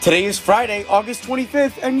Today is Friday, August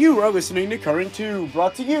 25th, and you are listening to Current 2,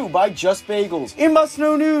 brought to you by Just Bagels. In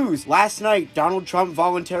must-know news, last night, Donald Trump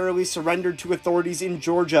voluntarily surrendered to authorities in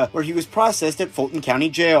Georgia, where he was processed at Fulton County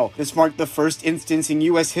Jail. This marked the first instance in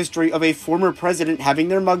U.S. history of a former president having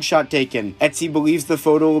their mugshot taken. Etsy believes the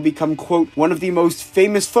photo will become, quote, one of the most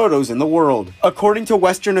famous photos in the world. According to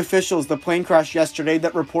Western officials, the plane crash yesterday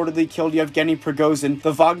that reportedly killed Yevgeny Prigozhin,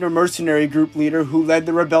 the Wagner mercenary group leader who led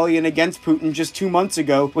the rebellion against Putin just 2 months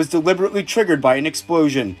ago, was deliberately triggered by an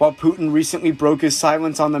explosion. While Putin recently broke his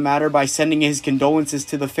silence on the matter by sending his condolences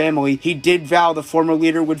to the family, he did vow the former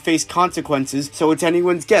leader would face consequences, so it's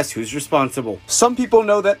anyone's guess who's responsible. Some people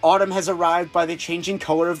know that autumn has arrived by the changing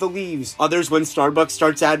color of the leaves. Others when Starbucks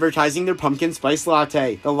starts advertising their pumpkin spice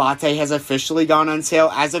latte. The latte has officially gone on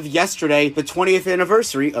sale as of yesterday, the 20th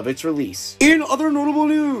anniversary of its release. In other notable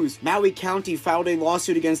news, Maui County filed a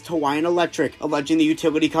lawsuit against Hawaiian Electric, alleging the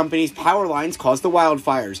utility company's power lines caused the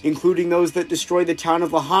wildfires, including those that destroyed the town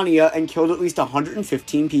of Lahaina and killed at least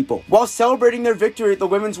 115 people. While celebrating their victory at the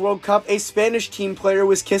Women's World Cup, a Spanish team player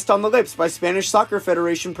was kissed on the lips by Spanish Soccer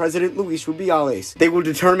Federation President Luis Rubiales. They will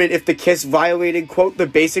determine if the kiss violated, quote, the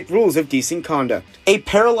basic rules of decent conduct. A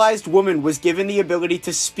paralyzed woman was given the ability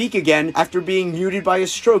to speak again after being muted by a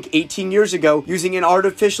stroke 18 years ago using an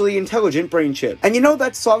artificially intelligent brain chip. And you know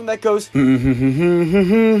that song that goes,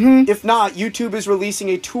 if not, YouTube is releasing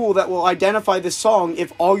a tool that will identify the song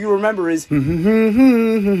if all you remember is a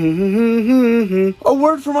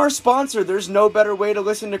word from our sponsor. There's no better way to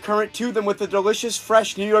listen to Current 2 than with a delicious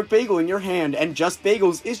fresh New York bagel in your hand, and Just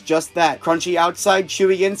Bagels is just that. Crunchy outside,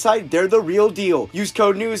 chewy inside, they're the real deal. Use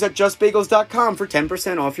code NEWS at justbagels.com for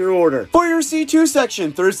 10% off your order. For your C2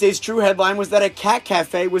 section, Thursday's true headline was that a cat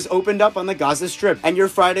cafe was opened up on the Gaza Strip, and your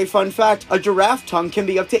Friday fun fact, a giraffe tongue can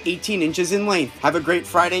be up to 18 inches in length. Have a great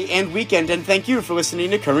Friday and weekend, and thank you for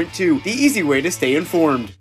listening to Current 2, the easy way to stay informed.